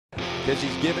because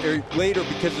he's given, or later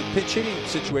because of the pinch hitting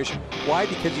situation. Why?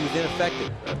 Because he was ineffective.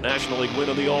 A National League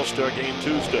win in the All-Star game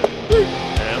Tuesday.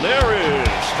 And there is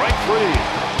strike three.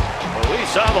 Luis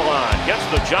Avilan gets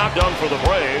the job done for the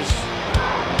Braves.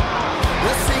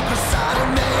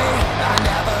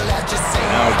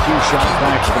 Now a key shot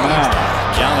back to the mound.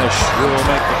 Jonny will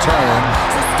make the turn.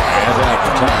 And that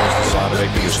retires the Sound,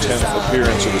 making his 10th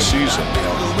appearance of the season.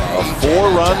 A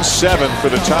 4-run 7 for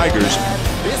the Tigers.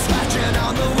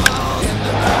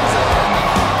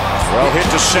 Well hit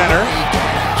to center.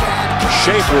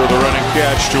 Schaefer the running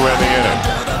catch to end the inning.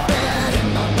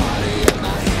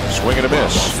 Swing and a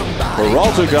miss.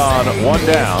 Peralta gone, one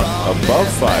down,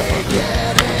 above 500.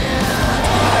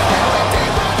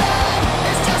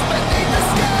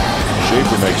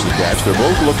 Schaefer makes the catch. They're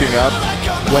both looking up.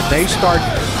 When they start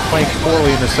playing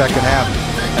poorly in the second half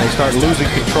and they start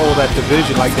losing control of that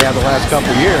division like they have the last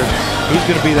couple of years, he's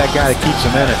going to be that guy that keeps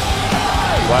them in it.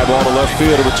 Fly ball to left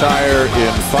field to retire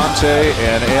Infante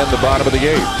and end the bottom of the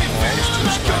eighth.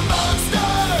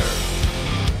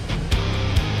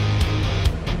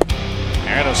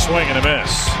 And a swing and a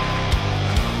miss.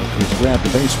 He's grabbed the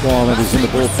baseball and is in the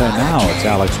bullpen now. It's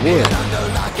Alex Wood.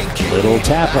 Little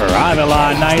tapper.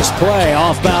 Avilan, nice play.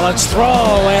 Off balance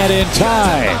throw and in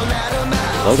time.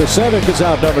 Logan Sevick is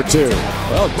out number 2.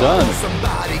 Well done.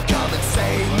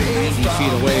 90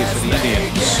 feet away for the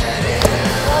Indians.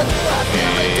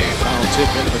 A foul tip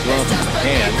into the glove of the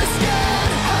hand.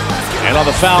 And on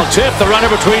the foul tip, the runner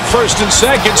between first and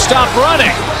second stopped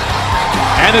running.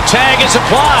 And the tag is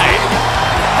applied.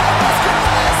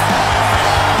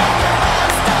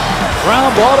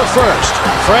 Ground ball to first.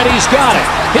 Freddie's got it.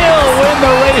 He'll win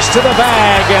the race to the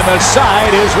bag, and the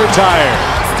side is retired.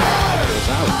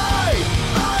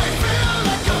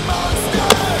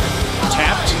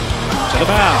 Tapped to the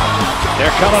mound.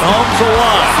 They're coming home for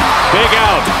one. Big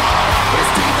out.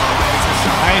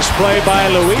 Nice play by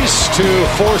Luis to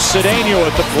force Cedeno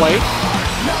at the plate.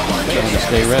 Trying to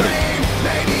stay ready.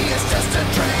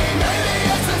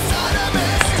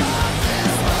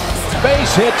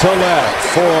 Base hit to left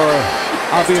for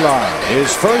Avilan,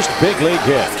 his first big league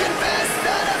hit.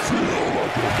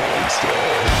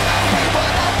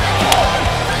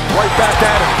 Right back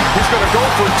at it. He's going to go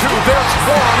for 2. There's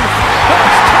 1.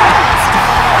 There's 2.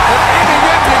 An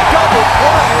inning-ending double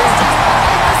play.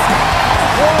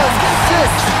 1-6-3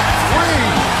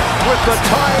 with the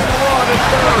tying run at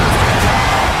third.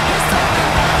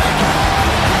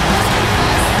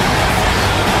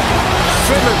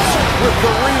 Simmons with the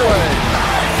relay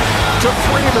to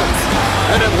Freeman,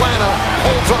 and Atlanta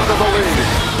holds on to the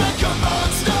lead.